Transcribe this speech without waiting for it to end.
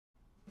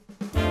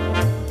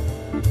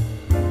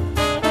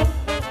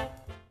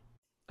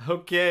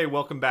Okay,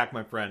 welcome back,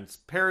 my friends.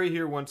 Perry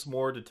here once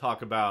more to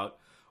talk about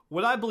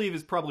what I believe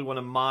is probably one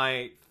of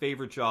my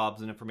favorite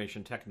jobs in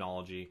information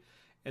technology,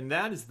 and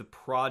that is the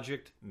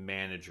project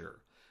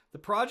manager. The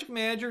project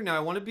manager, now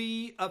I want to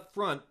be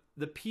upfront,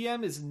 the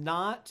PM is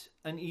not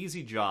an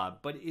easy job,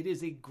 but it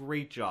is a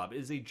great job. It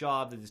is a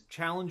job that is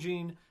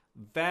challenging,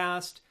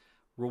 vast,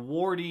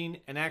 rewarding,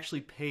 and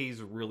actually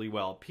pays really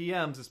well.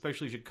 PMs,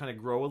 especially as you kind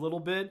of grow a little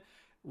bit,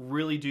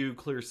 really do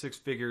clear six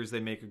figures. They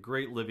make a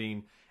great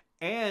living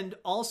and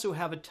also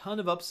have a ton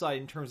of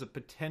upside in terms of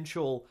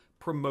potential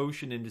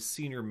promotion into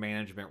senior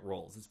management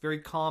roles. It's very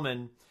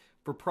common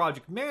for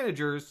project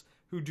managers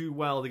who do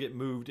well to get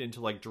moved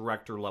into like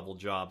director level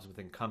jobs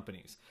within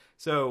companies.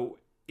 So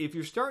if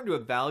you're starting to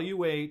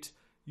evaluate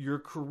your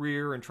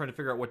career and trying to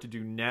figure out what to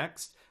do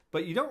next,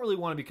 but you don't really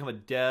want to become a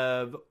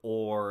dev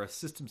or a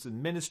systems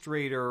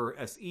administrator or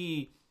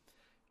SE,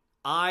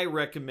 I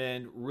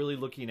recommend really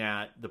looking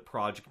at the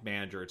project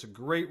manager. It's a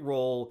great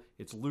role,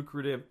 it's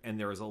lucrative, and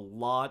there is a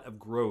lot of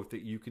growth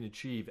that you can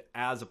achieve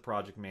as a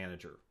project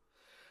manager.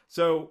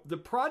 So the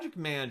project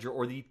manager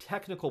or the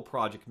technical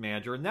project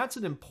manager, and that's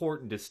an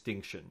important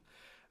distinction.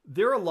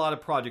 There are a lot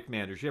of project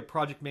managers. You have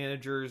project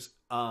managers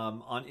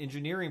on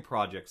engineering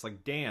projects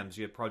like dams.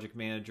 You have project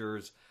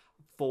managers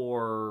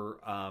for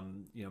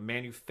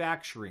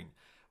manufacturing.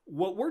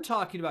 What we're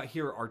talking about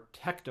here are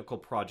technical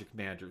project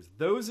managers.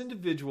 Those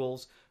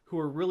individuals who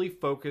are really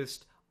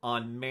focused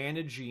on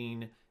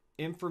managing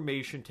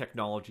information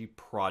technology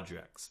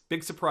projects.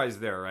 Big surprise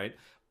there, right?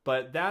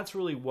 But that's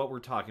really what we're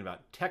talking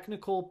about.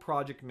 Technical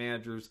project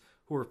managers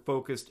who are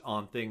focused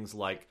on things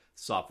like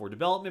software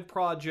development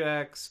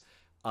projects,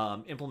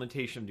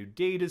 implementation of new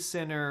data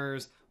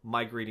centers,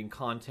 migrating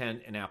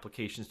content and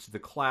applications to the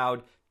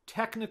cloud.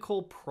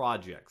 Technical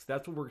projects.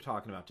 That's what we're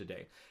talking about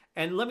today.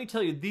 And let me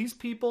tell you, these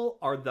people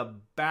are the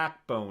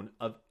backbone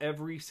of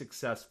every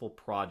successful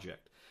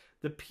project.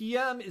 The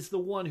PM is the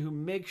one who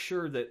makes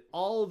sure that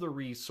all of the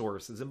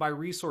resources, and by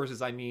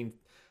resources I mean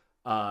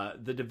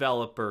the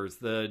developers,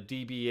 the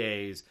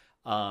DBAs,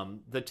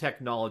 the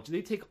technology,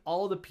 they take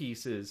all the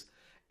pieces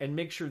and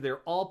make sure they're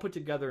all put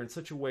together in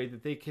such a way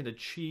that they can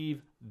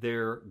achieve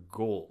their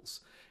goals.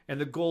 And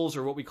the goals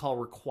are what we call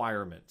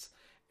requirements.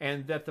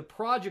 And that the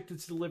project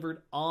is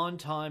delivered on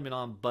time and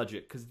on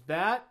budget. Because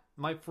that,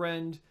 my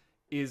friend,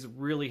 is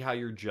really how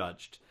you're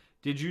judged.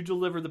 Did you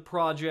deliver the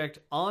project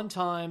on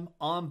time,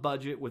 on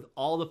budget, with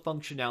all the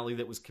functionality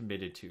that was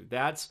committed to?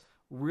 That's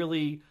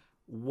really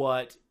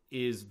what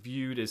is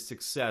viewed as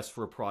success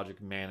for a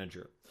project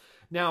manager.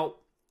 Now,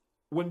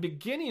 when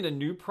beginning a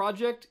new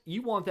project,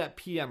 you want that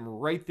PM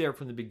right there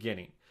from the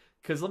beginning.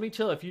 Because let me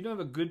tell you, if you don't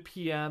have a good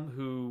PM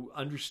who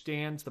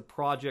understands the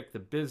project, the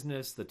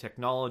business, the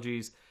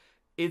technologies,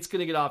 it's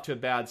going to get off to a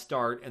bad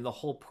start and the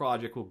whole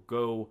project will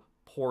go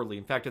poorly.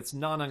 In fact, it's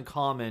not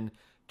uncommon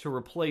to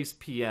replace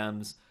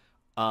PMs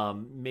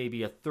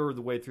maybe a third of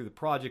the way through the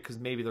project because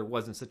maybe there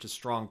wasn't such a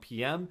strong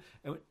PM.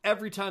 And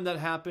every time that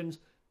happens,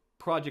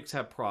 projects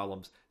have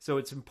problems. So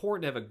it's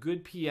important to have a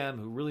good PM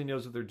who really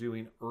knows what they're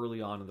doing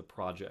early on in the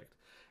project.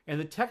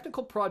 And the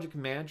technical project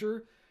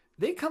manager,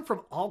 they come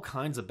from all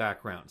kinds of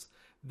backgrounds.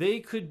 They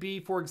could be,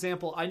 for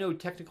example, I know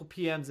technical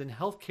PMs in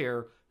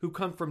healthcare who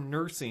come from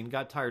nursing,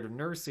 got tired of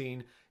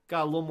nursing,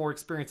 got a little more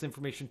experience in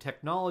information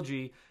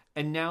technology,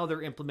 and now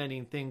they're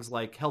implementing things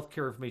like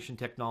healthcare information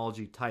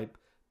technology type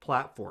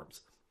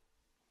platforms.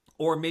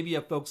 Or maybe you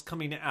have folks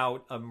coming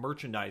out of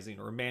merchandising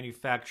or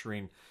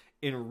manufacturing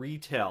in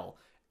retail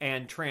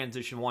and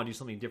transition, want to do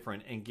something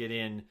different and get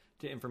into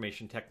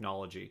information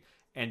technology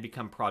and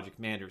become project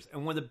managers.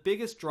 And one of the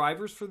biggest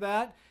drivers for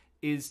that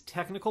is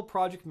technical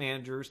project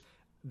managers.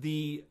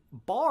 The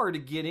bar to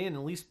get in,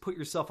 at least put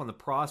yourself on the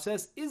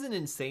process, isn't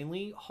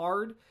insanely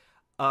hard.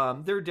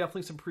 There are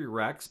definitely some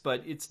prereqs,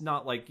 but it's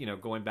not like,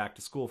 going back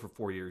to school for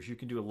 4 years. You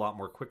can do a lot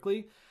more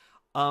quickly.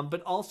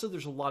 But also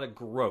there's a lot of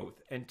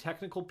growth, and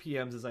technical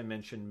PMs, as I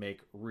mentioned,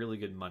 make really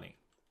good money.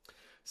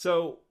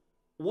 So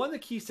one of the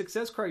key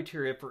success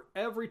criteria for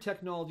every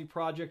technology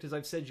project, as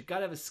I've said, you got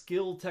to have a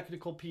skilled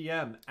technical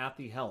PM at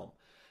the helm.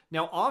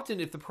 Now,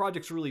 often if the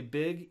project's really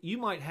big, you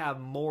might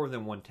have more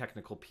than one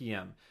technical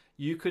PM.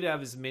 You could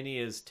have as many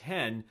as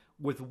 10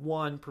 with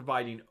one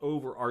providing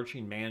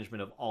overarching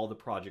management of all the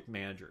project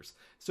managers.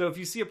 So if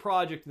you see a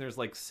project and there's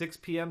like 6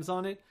 PMs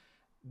on it,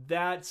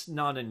 that's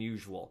not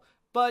unusual.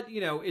 But,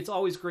 it's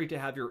always great to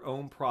have your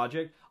own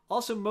project.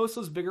 Also, most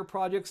of those bigger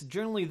projects,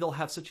 generally they'll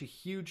have such a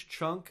huge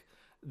chunk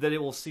that it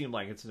will seem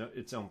like it's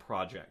its own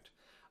project.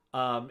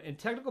 And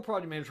technical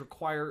project managers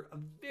require a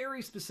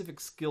very specific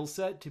skill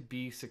set to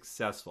be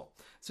successful.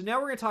 So now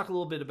we're going to talk a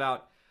little bit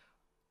about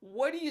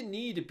what do you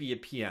need to be a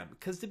PM?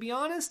 Because to be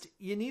honest,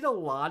 you need a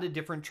lot of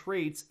different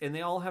traits and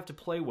they all have to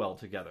play well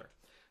together.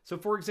 So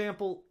for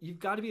example, you've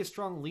got to be a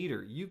strong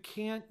leader. You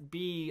can't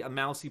be a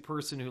mousy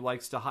person who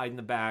likes to hide in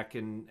the back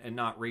and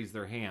not raise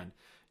their hand.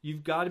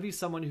 You've got to be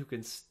someone who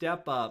can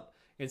step up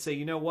and say,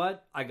 you know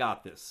what, I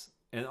got this.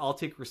 And I'll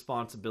take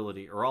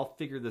responsibility, or I'll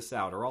figure this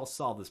out, or I'll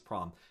solve this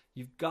problem.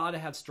 You've got to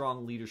have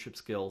strong leadership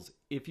skills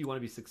if you want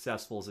to be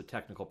successful as a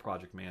technical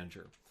project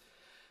manager.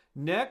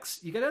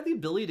 Next, you got to have the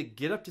ability to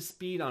get up to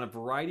speed on a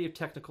variety of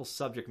technical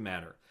subject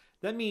matter.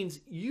 That means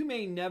you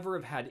may never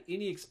have had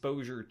any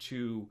exposure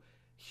to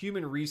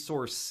human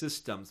resource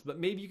systems, but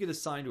maybe you get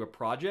assigned to a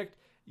project.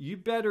 You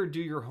better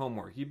do your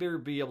homework. You better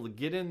be able to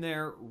get in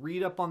there,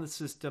 read up on the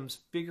systems,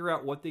 figure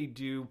out what they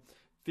do,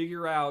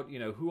 figure out,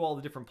 who all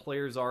the different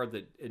players are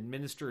that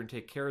administer and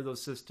take care of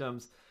those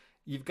systems.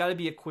 You've got to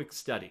be a quick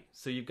study.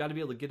 So you've got to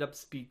be able to get up to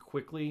speed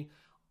quickly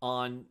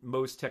on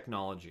most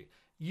technology.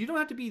 You don't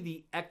have to be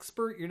the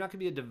expert. You're not going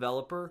to be a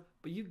developer,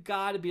 but you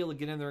got to be able to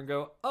get in there and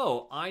go,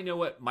 oh, I know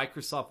what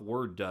Microsoft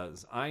Word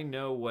does. I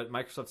know what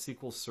Microsoft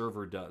SQL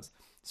Server does.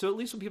 So at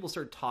least when people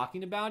start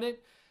talking about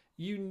it,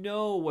 you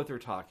know what they're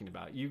talking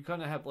about. You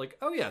kind of have like,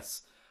 oh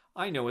yes,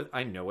 I know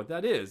what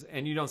that is.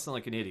 And you don't sound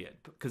like an idiot,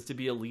 because to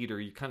be a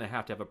leader, you kind of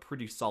have to have a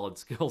pretty solid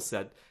skill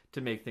set to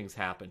make things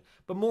happen.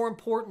 But more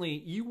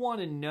importantly, you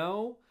want to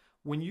know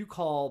when you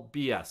call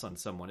BS on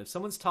someone. If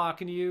someone's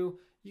talking to you,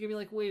 you can be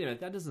like, wait a minute,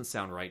 that doesn't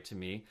sound right to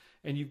me.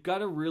 And you've got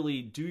to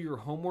really do your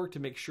homework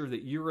to make sure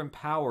that you're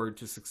empowered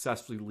to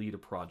successfully lead a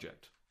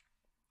project.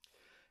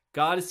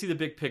 Got to see the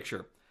big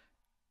picture.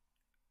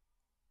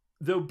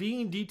 Though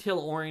being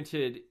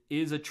detail-oriented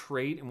is a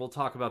trait, and we'll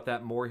talk about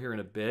that more here in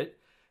a bit,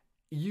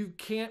 you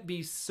can't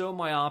be so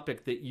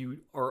myopic that you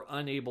are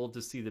unable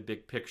to see the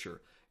big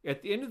picture.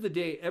 At the end of the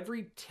day,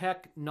 every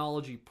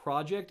technology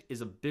project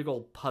is a big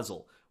old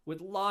puzzle with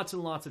lots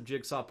and lots of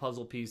jigsaw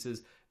puzzle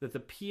pieces that the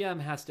PM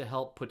has to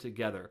help put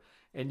together.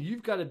 And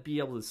you've got to be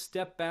able to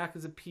step back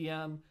as a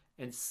PM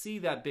and see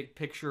that big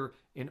picture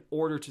in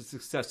order to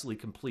successfully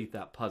complete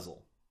that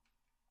puzzle.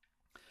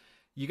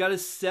 You got to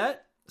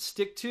set,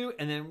 stick to,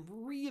 and then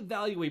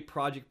reevaluate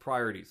project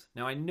priorities.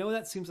 Now, I know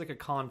that seems like a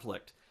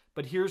conflict,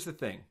 but here's the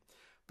thing.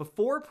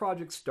 Before a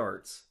project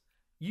starts,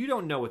 you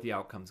don't know what the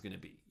outcome's going to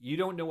be. You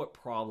don't know what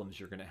problems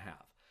you're going to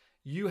have.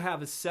 You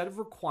have a set of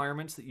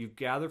requirements that you've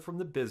gathered from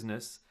the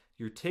business.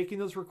 You're taking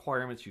those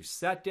requirements. You've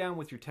sat down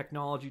with your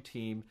technology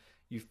team.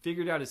 You've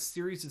figured out a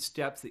series of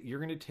steps that you're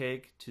going to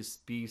take to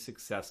be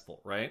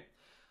successful, right?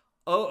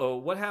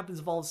 What happens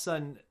if all of a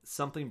sudden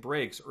something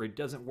breaks or it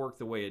doesn't work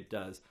the way it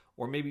does?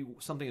 Or maybe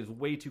something is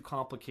way too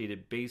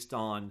complicated based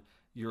on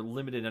your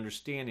limited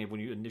understanding when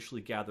you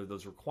initially gather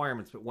those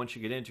requirements. But once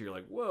you get into it, you're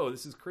like, whoa,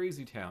 this is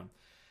crazy town.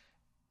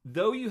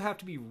 Though you have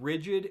to be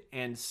rigid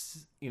and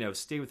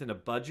stay within a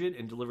budget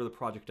and deliver the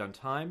project on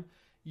time,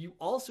 you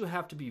also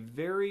have to be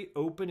very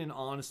open and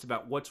honest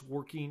about what's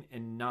working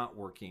and not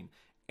working.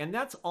 And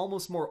that's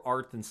almost more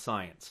art than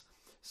science.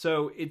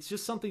 So it's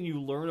just something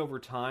you learn over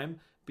time,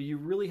 but you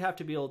really have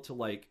to be able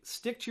to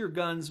stick to your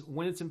guns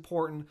when it's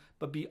important,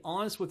 but be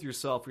honest with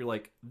yourself. You're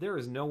like, there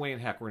is no way in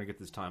heck we're going to get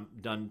this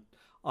done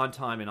on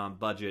time and on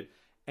budget,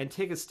 and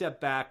take a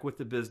step back with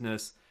the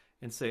business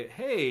and say,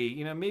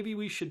 hey, maybe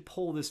we should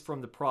pull this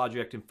from the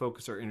project and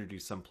focus our energy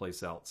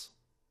someplace else.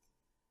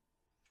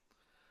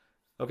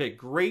 Okay,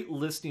 great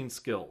listening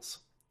skills.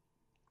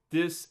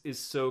 This is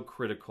so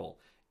critical.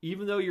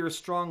 Even though you're a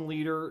strong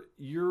leader,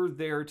 you're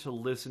there to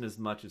listen as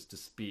much as to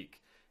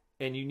speak.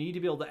 And you need to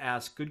be able to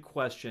ask good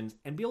questions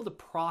and be able to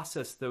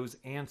process those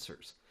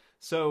answers.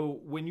 So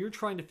when you're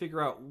trying to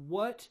figure out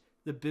what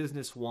the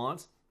business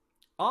wants,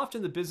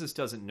 often the business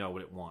doesn't know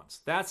what it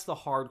wants. That's the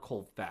hard,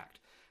 cold fact.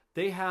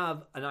 They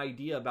have an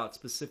idea about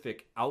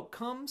specific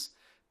outcomes,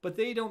 but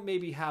they don't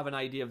maybe have an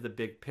idea of the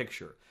big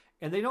picture.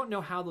 And they don't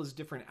know how those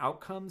different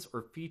outcomes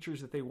or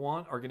features that they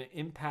want are going to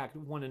impact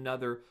one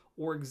another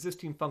or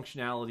existing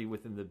functionality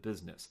within the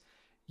business.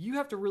 You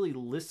have to really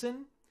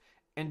listen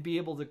and be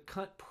able to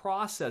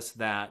process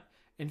that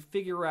and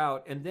figure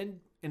out, and then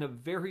in a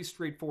very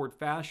straightforward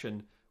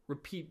fashion,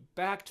 repeat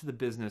back to the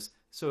business.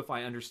 So if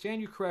I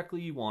understand you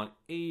correctly, you want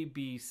A,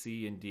 B,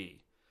 C, and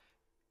D.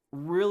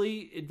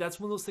 Really, that's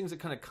one of those things that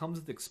kind of comes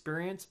with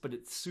experience, but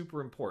it's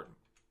super important.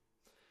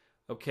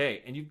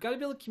 Okay, and you've got to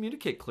be able to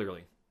communicate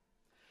clearly.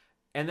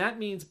 And that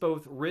means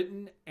both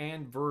written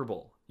and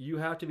verbal. You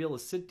have to be able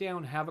to sit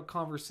down, have a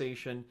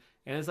conversation.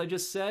 And as I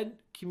just said,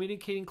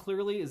 communicating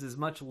clearly is as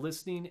much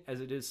listening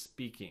as it is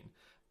speaking.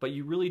 But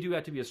you really do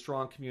have to be a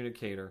strong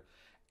communicator.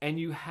 And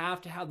you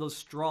have to have those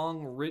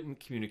strong written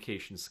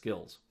communication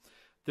skills.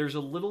 There's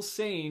a little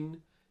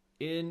saying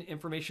in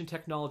information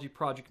technology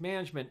project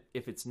management,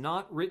 if it's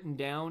not written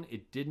down,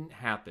 it didn't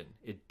happen.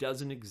 It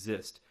doesn't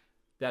exist.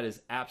 That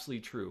is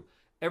absolutely true.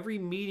 Every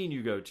meeting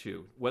you go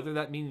to, whether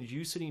that means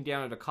you sitting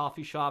down at a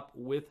coffee shop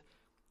with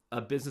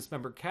a business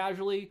member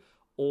casually,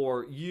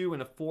 or you in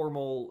a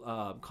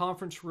formal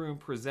conference room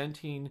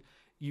presenting,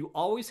 you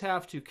always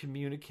have to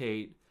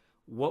communicate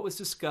what was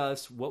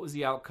discussed, what was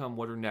the outcome,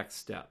 what are next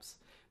steps.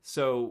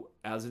 So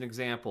as an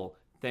example,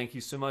 thank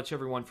you so much,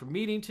 everyone, for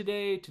meeting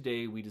today.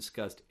 Today we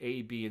discussed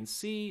A, B, and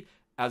C.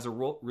 As a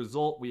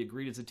result, we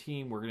agreed as a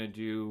team we're going to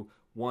do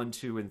 1,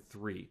 2, and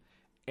 3.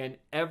 And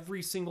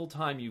every single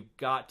time you've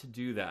got to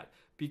do that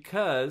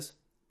because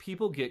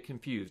people get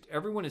confused.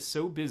 Everyone is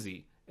so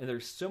busy and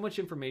there's so much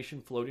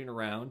information floating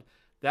around.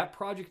 That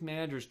project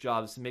manager's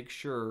job is to make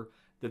sure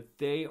that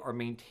they are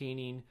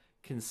maintaining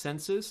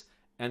consensus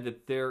and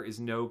that there is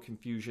no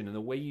confusion. And the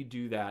way you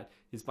do that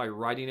is by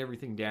writing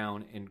everything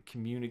down and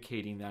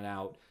communicating that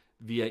out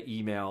via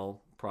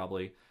email,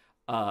 probably,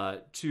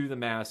 to the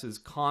masses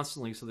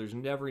constantly, so there's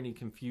never any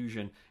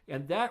confusion.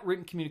 And that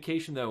written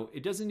communication, though,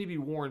 it doesn't need to be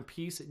War and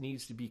Peace. It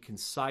needs to be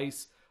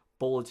concise,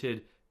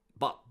 bulleted,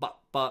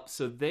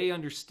 so they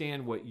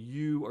understand what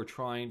you are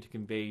trying to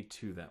convey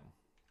to them.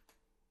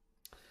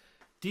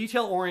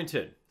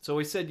 Detail-oriented. So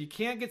I said you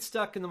can't get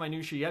stuck in the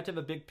minutiae. You have to have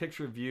a big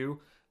picture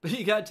view, but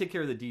you got to take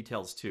care of the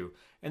details too.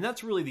 And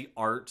that's really the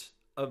art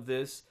of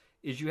this,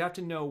 is you have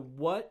to know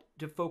what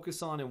to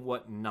focus on and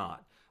what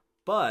not.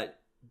 But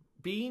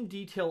being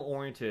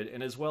detail-oriented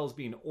and as well as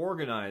being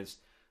organized,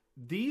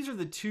 these are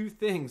the two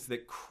things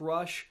that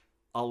crush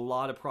a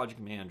lot of project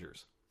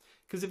managers.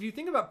 Because if you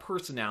think about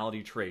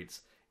personality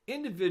traits,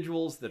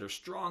 individuals that are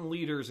strong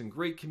leaders and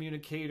great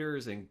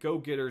communicators and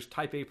go-getters,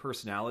 type A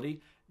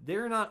personality,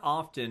 they're not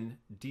often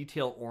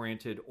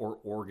detail-oriented or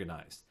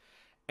organized.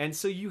 And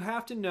so you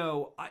have to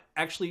know, I'm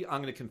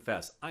going to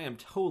confess, I am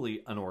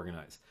totally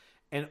unorganized.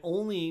 And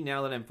only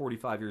now that I'm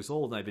 45 years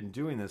old and I've been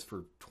doing this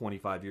for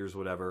 25 years,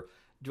 whatever,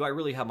 do I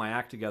really have my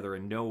act together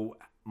and know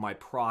my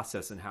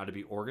process and how to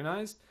be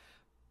organized.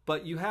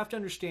 But you have to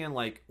understand,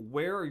 like,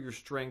 where are your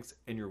strengths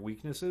and your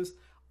weaknesses?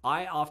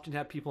 I often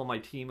have people on my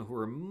team who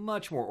are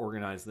much more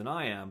organized than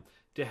I am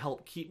to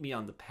help keep me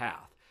on the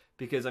path.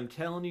 Because I'm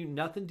telling you,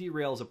 nothing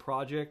derails a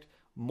project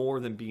more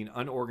than being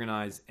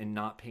unorganized and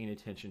not paying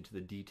attention to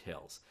the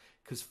details.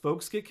 Because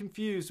folks get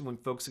confused, and when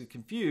folks get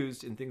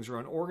confused and things are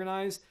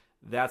unorganized,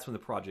 that's when the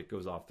project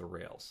goes off the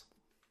rails.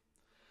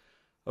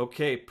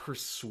 Okay,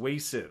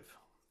 persuasive.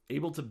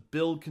 Able to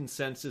build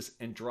consensus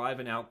and drive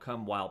an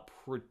outcome while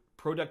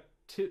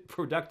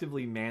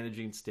productively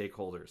managing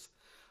stakeholders.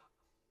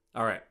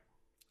 All right,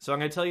 so I'm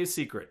going to tell you a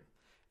secret.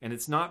 And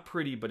it's not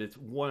pretty, but it's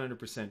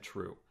 100%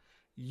 true.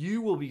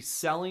 You will be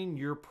selling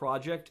your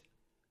project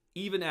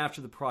even after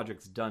the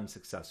project's done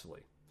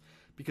successfully.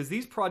 Because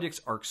these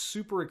projects are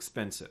super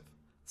expensive.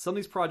 Some of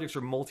these projects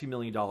are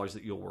multi-million dollars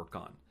that you'll work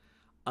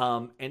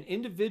on. And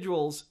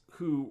individuals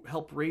who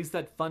help raise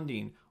that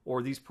funding,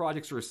 or these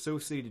projects are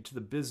associated to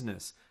the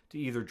business to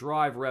either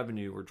drive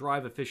revenue or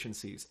drive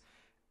efficiencies,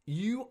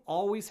 you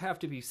always have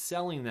to be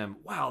selling them,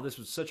 wow, this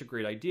was such a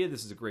great idea,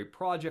 this is a great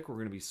project, we're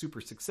going to be super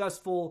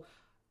successful,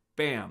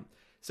 bam.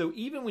 So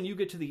even when you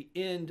get to the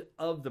end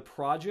of the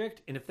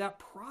project, and if that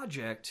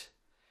project,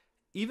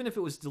 even if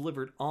it was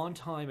delivered on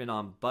time and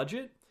on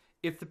budget,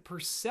 if the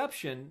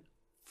perception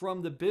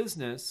from the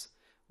business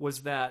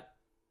was that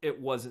it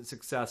wasn't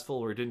successful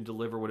or didn't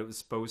deliver what it was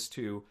supposed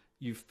to,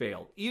 you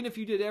failed. Even if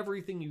you did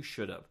everything you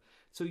should have.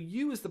 So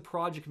you as the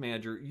project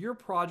manager, your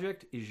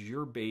project is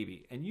your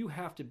baby, and you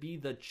have to be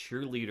the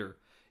cheerleader.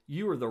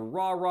 You are the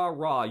rah, rah,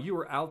 rah. You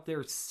are out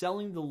there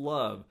selling the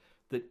love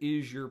that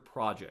is your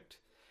project.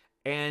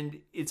 And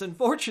it's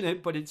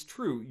unfortunate, but it's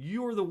true.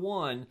 You are the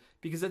one,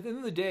 because at the end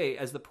of the day,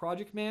 as the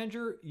project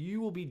manager,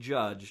 you will be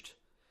judged,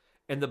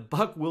 and the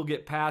buck will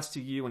get passed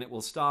to you, and it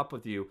will stop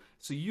with you.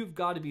 So you've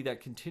got to be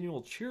that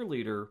continual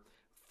cheerleader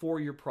for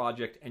your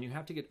project, and you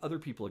have to get other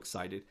people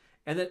excited.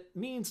 And that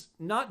means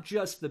not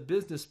just the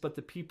business, but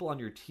the people on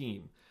your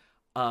team.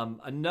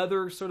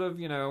 Another sort of,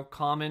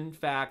 common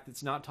fact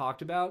that's not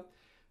talked about,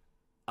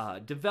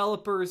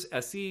 developers,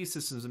 SE,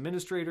 systems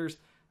administrators,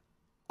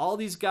 all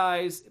these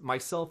guys,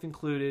 myself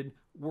included,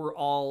 we're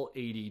all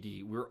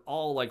ADD. We're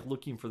all like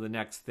looking for the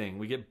next thing.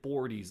 We get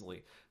bored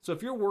easily. So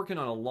if you're working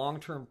on a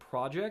long-term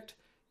project,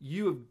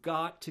 you have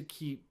got to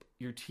keep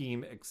your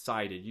team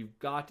excited. You've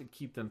got to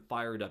keep them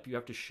fired up. You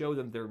have to show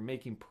them they're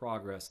making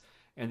progress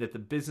and that the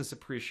business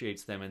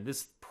appreciates them. And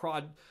this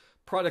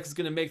product is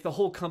going to make the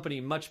whole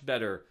company much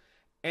better.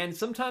 And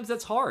sometimes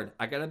that's hard.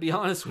 I got to be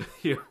honest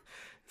with you.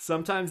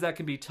 Sometimes that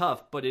can be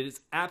tough, but it is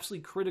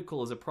absolutely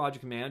critical as a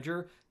project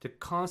manager to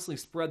constantly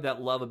spread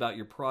that love about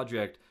your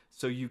project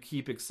so you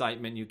keep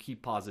excitement, you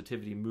keep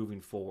positivity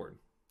moving forward.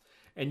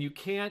 And you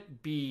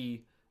can't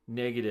be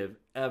negative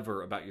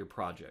ever about your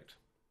project.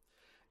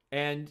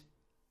 And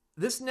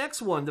this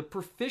next one, the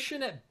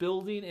proficient at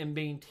building and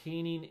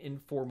maintaining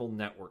informal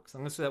networks.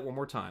 I'm going to say that one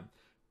more time.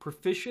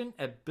 Proficient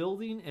at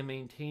building and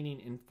maintaining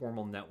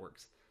informal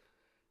networks.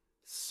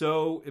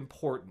 So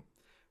important.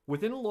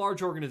 Within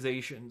large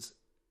organizations,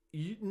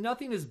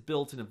 nothing is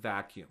built in a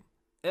vacuum.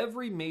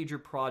 Every major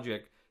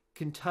project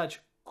can touch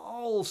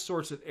all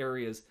sorts of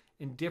areas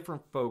and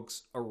different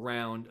folks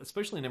around,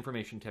 especially in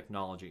information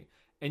technology.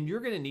 And you're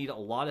going to need a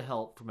lot of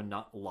help from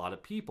a lot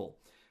of people.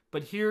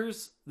 But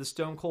here's the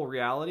stone cold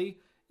reality.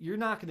 You're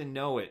not going to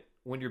know it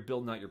when you're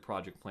building out your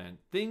project plan.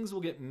 Things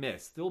will get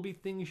missed. There'll be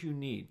things you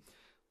need.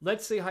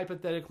 Let's say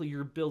hypothetically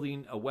you're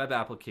building a web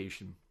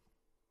application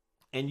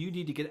and you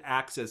need to get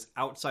access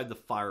outside the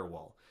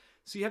firewall.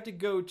 So you have to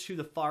go to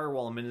the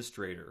firewall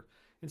administrator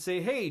and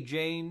say, hey,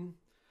 Jane,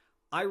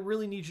 I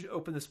really need you to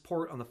open this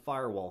port on the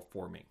firewall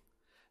for me.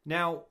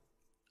 Now,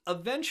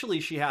 eventually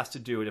she has to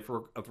do it if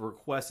a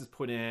request is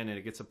put in and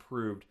it gets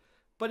approved,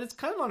 but it's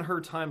kind of on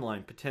her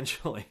timeline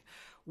potentially.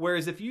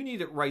 Whereas if you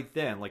need it right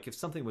then, like if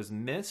something was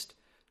missed,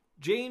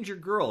 Jane's your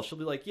girl. She'll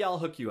be like, yeah, I'll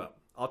hook you up.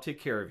 I'll take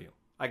care of you.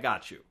 I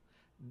got you.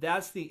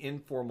 That's the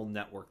informal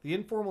network. The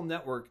informal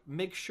network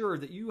makes sure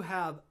that you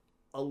have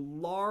a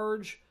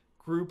large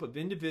group of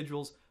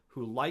individuals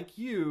who like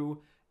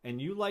you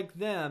and you like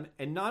them.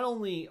 And not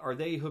only are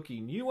they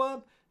hooking you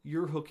up,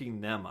 you're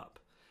hooking them up.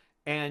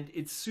 And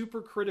it's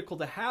super critical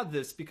to have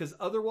this because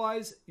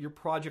otherwise your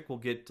project will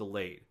get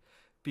delayed.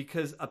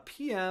 Because a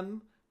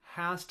PM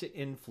has to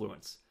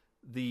influence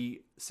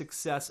the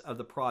success of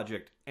the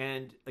project.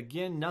 And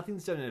again,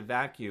 nothing's done in a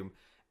vacuum.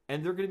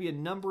 And there are going to be a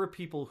number of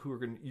people who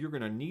you're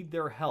going to need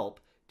their help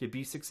to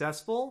be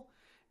successful.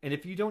 And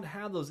if you don't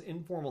have those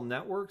informal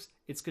networks,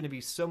 it's going to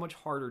be so much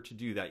harder to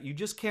do that. You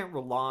just can't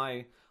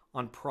rely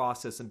on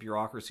process and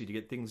bureaucracy to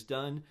get things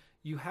done.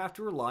 You have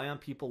to rely on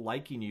people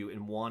liking you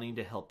and wanting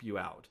to help you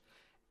out.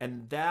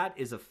 And that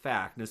is a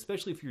fact. And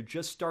especially if you're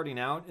just starting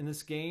out in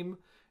this game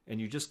and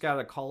you just got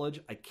out of college,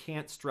 I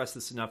can't stress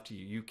this enough to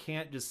you. You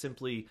can't just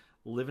simply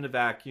live in a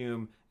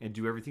vacuum and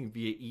do everything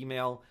via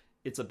email.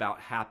 It's about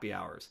happy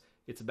hours.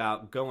 It's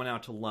about going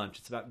out to lunch.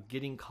 It's about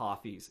getting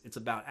coffees. It's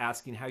about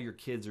asking how your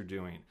kids are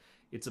doing.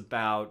 It's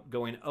about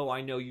going, oh,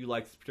 I know you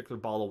like this particular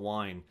bottle of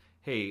wine.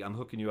 Hey, I'm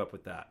hooking you up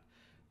with that.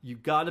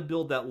 You've got to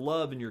build that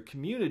love in your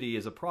community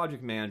as a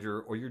project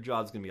manager or your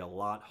job's going to be a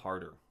lot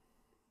harder.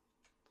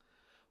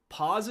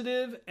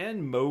 Positive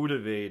and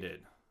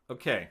motivated.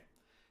 Okay,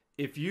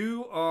 if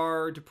you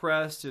are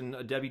depressed and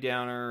a Debbie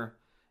Downer,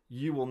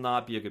 you will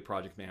not be a good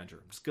project manager.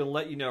 I'm just going to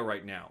let you know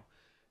right now.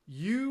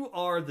 You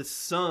are the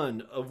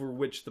sun over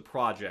which the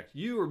project.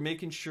 You are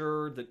making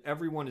sure that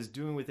everyone is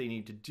doing what they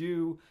need to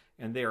do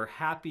and they are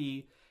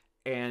happy,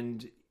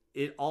 and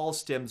it all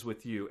stems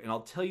with you. And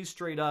I'll tell you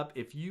straight up,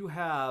 if you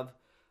have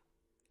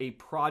a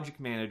project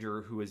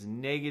manager who is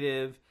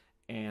negative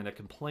and a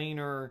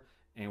complainer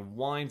and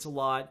whines a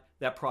lot,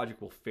 that project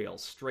will fail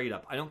straight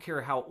up. I don't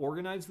care how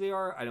organized they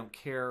are. I don't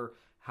care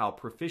how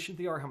proficient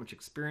they are, how much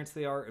experience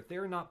they are. If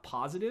they're not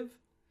positive,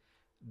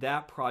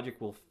 that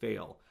project will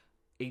fail.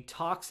 A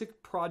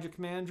toxic project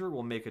manager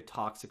will make a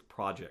toxic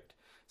project.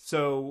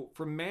 So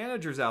for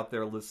managers out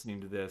there listening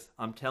to this,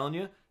 I'm telling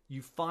you,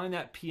 you find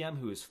that PM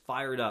who is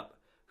fired up,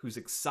 who's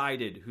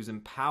excited, who's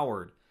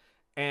empowered.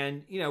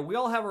 And, you know, we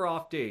all have our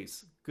off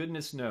days,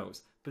 goodness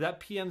knows. But that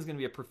PM is going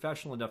to be a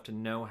professional enough to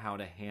know how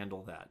to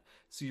handle that.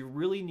 So you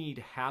really need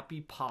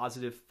happy,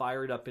 positive,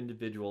 fired up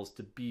individuals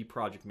to be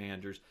project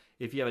managers.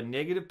 If you have a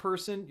negative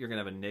person, you're going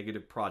to have a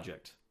negative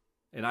project.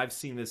 And I've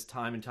seen this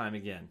time and time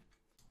again.